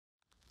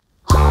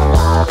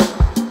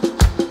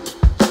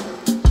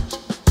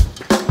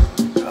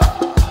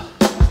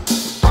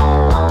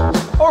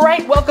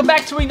welcome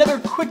back to another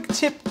Quick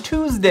Tip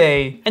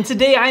Tuesday. And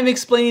today I'm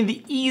explaining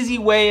the easy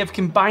way of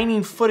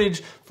combining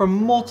footage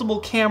from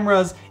multiple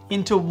cameras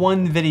into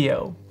one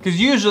video.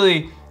 Because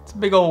usually it's a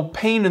big old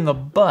pain in the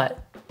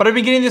butt. But I've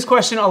been getting this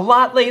question a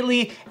lot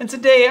lately, and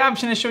today I'm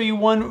just gonna show you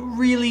one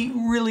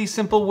really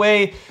simple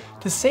way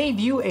to save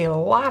you a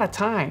lot of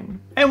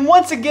time. And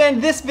once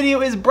again, this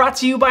video is brought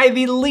to you by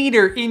the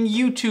leader in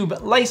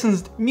YouTube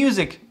licensed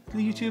music.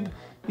 YouTube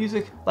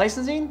music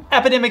licensing?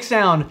 Epidemic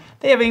Sound.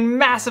 They have a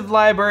massive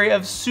library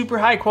of super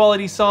high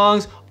quality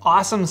songs,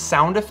 awesome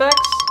sound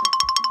effects,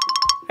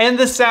 and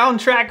the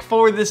soundtrack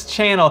for this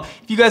channel.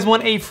 If you guys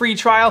want a free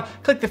trial,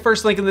 click the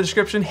first link in the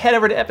description, head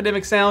over to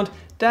Epidemic Sound,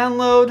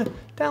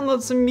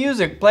 download some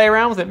music, play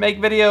around with it, make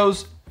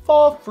videos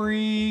for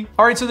free.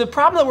 All right, so the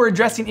problem that we're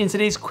addressing in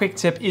today's quick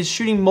tip is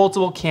shooting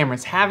multiple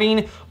cameras.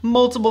 Having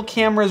multiple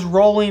cameras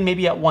rolling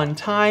maybe at one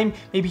time,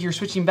 maybe you're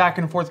switching back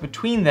and forth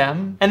between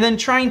them, and then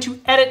trying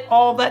to edit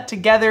all that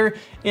together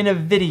in a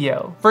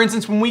video. For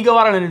instance, when we go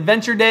out on an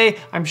adventure day,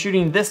 I'm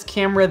shooting this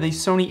camera, the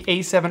Sony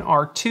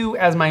a7R II,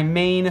 as my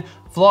main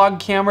vlog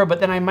camera, but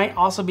then I might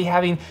also be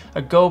having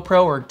a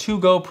GoPro or two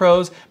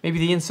GoPros, maybe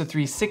the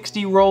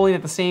Insta360 rolling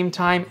at the same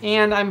time,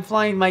 and I'm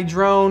flying my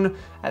drone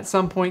at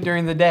some point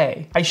during the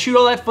day. I shoot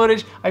all that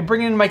footage, I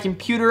bring it into my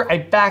computer, I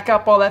back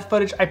up all that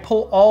footage, I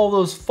pull all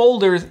those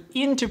folders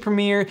into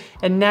Premiere,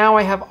 and now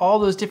I have all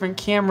those different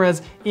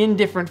cameras in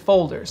different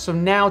folders. So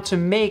now to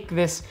make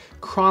this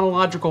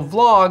chronological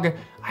vlog,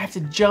 I have to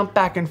jump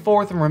back and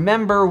forth and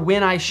remember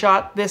when I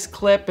shot this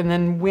clip and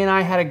then when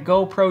I had a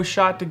GoPro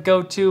shot to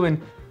go to, and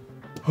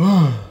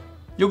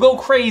you'll go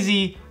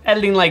crazy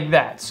editing like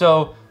that.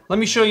 So let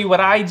me show you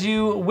what I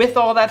do with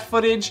all that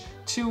footage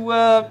to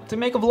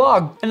make a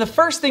vlog. And the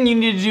first thing you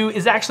need to do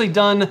is actually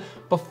done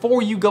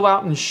before you go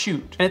out and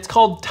shoot. And it's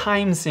called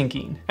time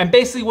syncing. And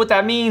basically what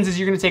that means is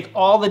you're gonna take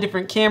all the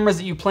different cameras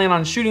that you plan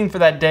on shooting for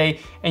that day,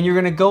 and you're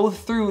gonna go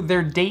through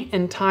their date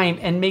and time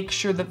and make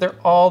sure that they're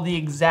all the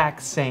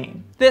exact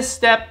same. This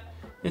step,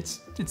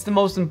 it's the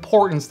most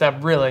important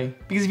step, really.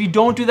 Because if you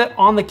don't do that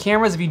on the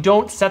cameras, if you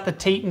don't set the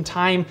date and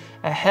time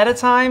ahead of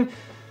time,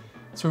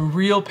 it's a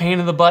real pain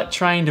in the butt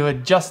trying to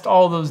adjust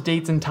all those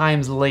dates and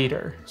times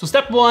later. So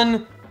step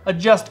one,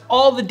 adjust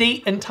all the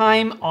date and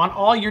time on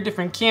all your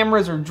different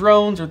cameras or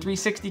drones or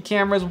 360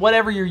 cameras,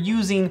 whatever you're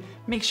using,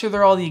 make sure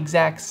they're all the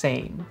exact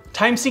same.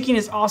 Time syncing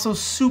is also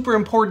super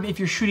important if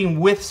you're shooting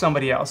with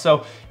somebody else.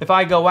 So if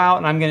I go out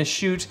and I'm gonna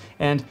shoot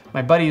and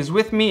my buddy is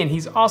with me and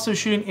he's also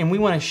shooting and we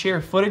wanna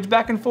share footage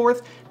back and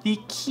forth, the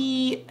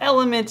key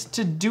element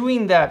to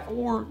doing that,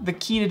 or the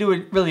key to do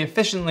it really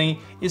efficiently,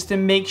 is to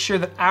make sure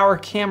that our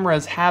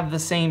cameras have the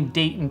same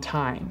date and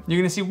time.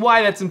 You're gonna see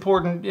why that's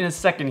important in a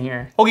second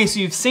here. Okay, so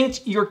you've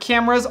synced your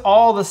cameras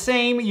all the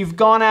same, you've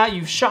gone out,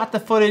 you've shot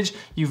the footage,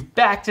 you've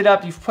backed it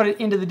up, you've put it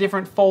into the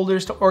different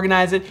folders to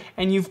organize it,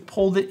 and you've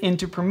pulled it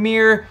into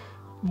Premiere.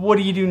 What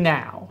do you do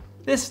now?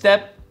 This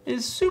step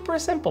is super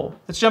simple.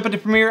 Let's jump into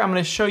Premiere. I'm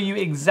gonna show you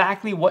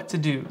exactly what to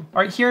do.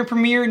 All right, here in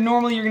Premiere,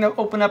 normally you're gonna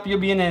open up, you'll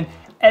be in an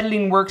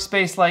editing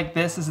workspace like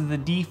this. This is the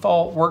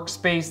default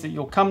workspace that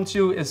you'll come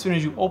to as soon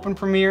as you open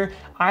Premiere.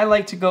 I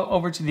like to go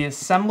over to the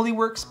assembly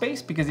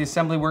workspace because the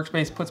assembly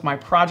workspace puts my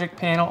project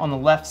panel on the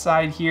left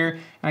side here, and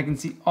I can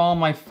see all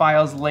my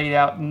files laid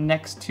out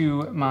next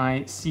to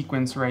my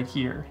sequence right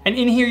here. And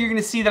in here, you're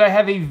gonna see that I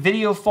have a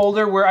video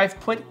folder where I've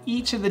put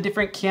each of the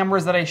different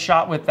cameras that I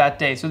shot with that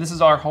day. So this is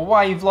our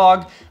Hawaii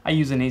vlog. I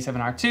use an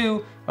a7R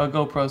II, a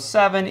GoPro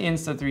 7,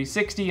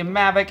 Insta360, a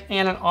Mavic,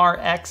 and an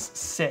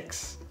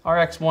RX6.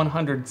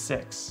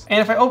 RX106. And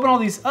if I open all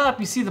these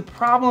up, you see the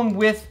problem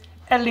with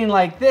editing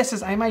like this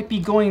is I might be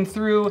going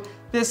through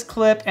this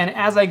clip, and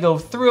as I go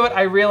through it,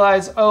 I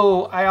realize,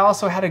 oh, I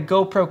also had a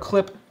GoPro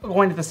clip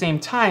going at the same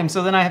time.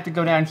 So then I have to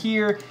go down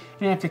here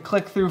and I have to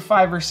click through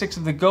 5 or 6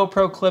 of the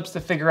GoPro clips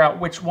to figure out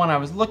which one I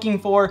was looking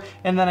for.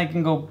 And then I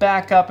can go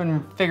back up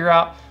and figure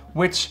out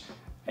which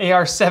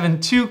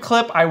AR7 II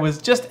clip I was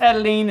just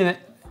editing, and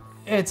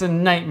it's a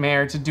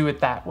nightmare to do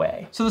it that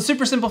way. So the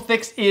super simple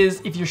fix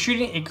is if you're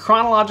shooting a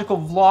chronological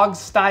vlog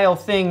style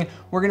thing,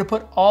 we're gonna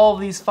put all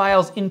of these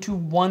files into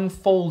one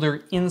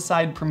folder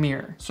inside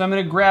Premiere. So I'm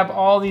gonna grab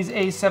all these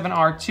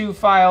a7R II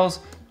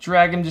files,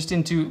 drag them just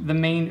into the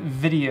main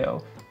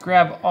video.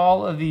 Grab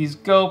all of these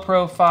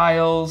GoPro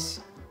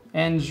files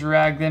and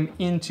drag them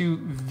into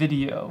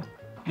video.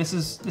 This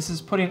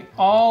is putting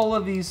all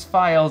of these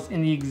files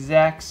in the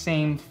exact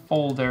same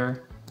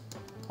folder,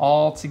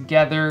 all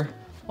together,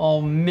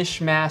 all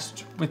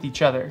mishmashed with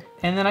each other.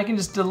 And then I can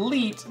just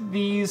delete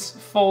these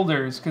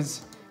folders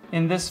because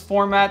in this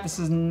format, this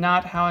is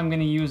not how I'm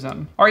gonna use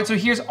them. All right, so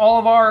here's all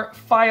of our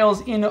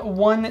files in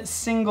one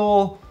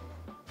single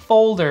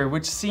folder,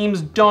 which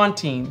seems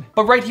daunting.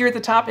 But right here at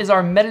the top is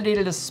our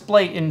metadata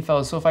display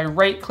info. So if I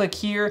right click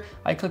here,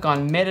 I click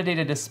on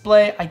metadata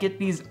display, I get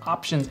these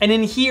options. And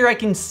in here, I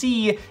can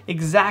see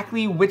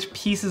exactly which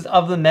pieces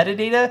of the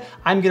metadata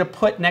I'm gonna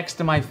put next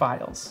to my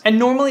files. And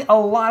normally a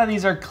lot of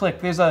these are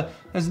clicked. There's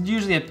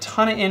usually a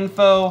ton of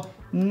info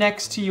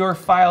next to your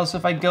files. So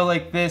if I go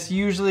like this,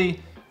 usually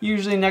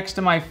usually next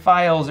to my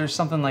files or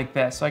something like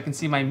this. So I can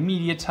see my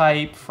media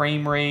type,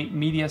 frame rate,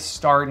 media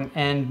start and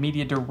end,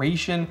 media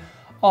duration,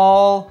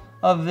 all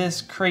of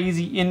this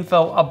crazy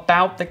info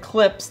about the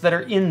clips that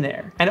are in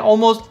there. And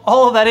almost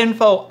all of that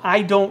info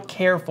I don't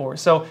care for.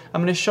 So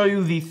I'm gonna show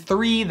you the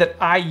 3 that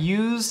I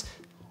use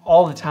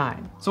all the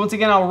time. So once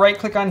again, I'll right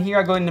click on here,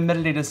 I'll go into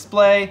metadata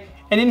display,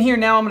 and in here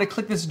now I'm gonna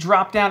click this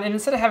drop down, and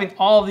instead of having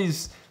all of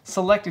these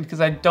selected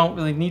because I don't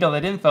really need all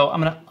that info,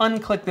 I'm gonna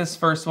unclick this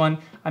first one.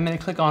 I'm gonna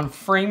click on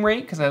frame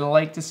rate because I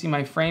like to see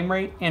my frame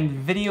rate, and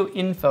video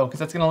info because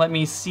that's gonna let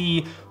me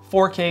see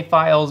 4K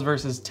files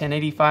versus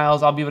 1080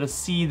 files. I'll be able to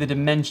see the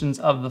dimensions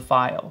of the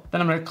file.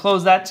 Then I'm gonna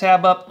close that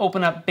tab up,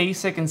 open up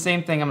basic, and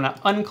same thing, I'm gonna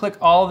unclick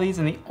all of these,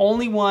 and the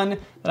only one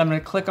that I'm gonna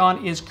click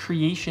on is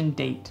creation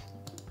date.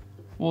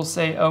 We'll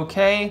say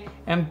okay,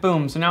 and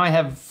boom. So now I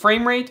have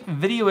frame rate,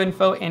 video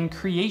info, and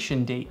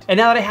creation date. And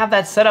now that I have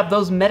that set up,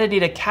 those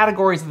metadata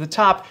categories at the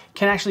top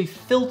can actually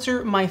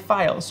filter my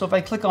files. So if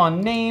I click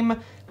on name,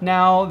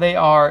 now they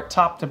are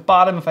top to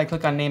bottom. If I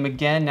click on name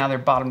again, now they're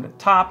bottom to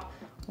top.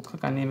 We'll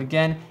click on name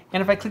again.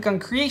 And if I click on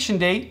creation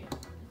date,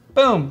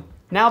 boom.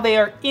 Now they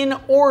are in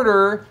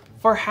order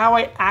for how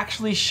I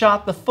actually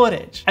shot the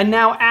footage. And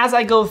now as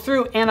I go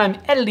through and I'm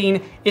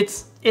editing,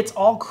 it's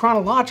all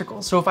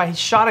chronological. So if I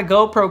shot a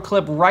GoPro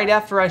clip right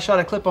after I shot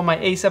a clip on my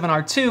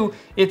A7R2,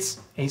 it's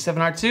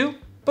A7R2,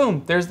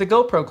 boom, there's the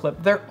GoPro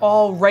clip. They're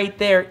all right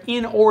there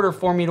in order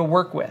for me to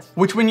work with,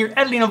 which when you're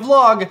editing a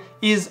vlog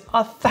is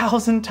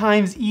 1,000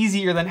 times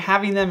easier than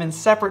having them in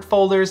separate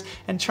folders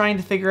and trying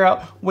to figure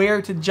out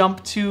where to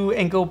jump to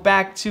and go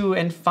back to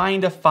and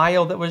find a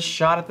file that was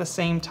shot at the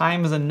same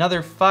time as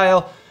another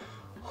file.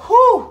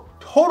 Whew,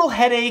 total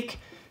headache.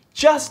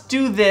 Just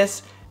do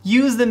this.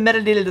 Use the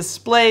metadata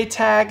display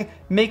tag,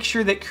 make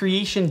sure that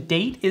creation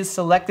date is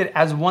selected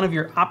as one of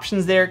your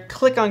options there.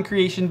 Click on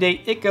creation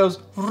date, it goes,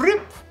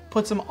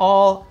 puts them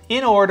all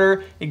in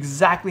order,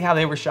 exactly how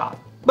they were shot.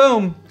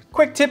 Boom,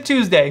 quick tip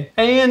Tuesday.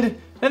 And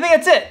I think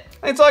that's it.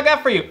 That's all I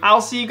got for you. I'll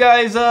see you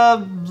guys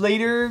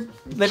later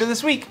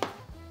this week.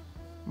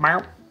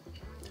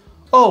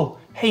 Oh,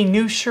 hey,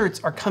 new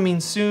shirts are coming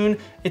soon.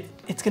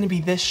 It's gonna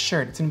be this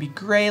shirt. It's gonna be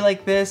gray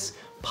like this,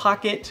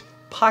 pocket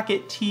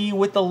tee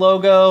with the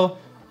logo.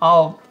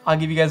 I'll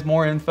give you guys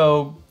more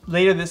info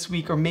later this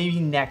week or maybe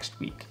next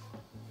week.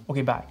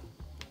 Okay, bye.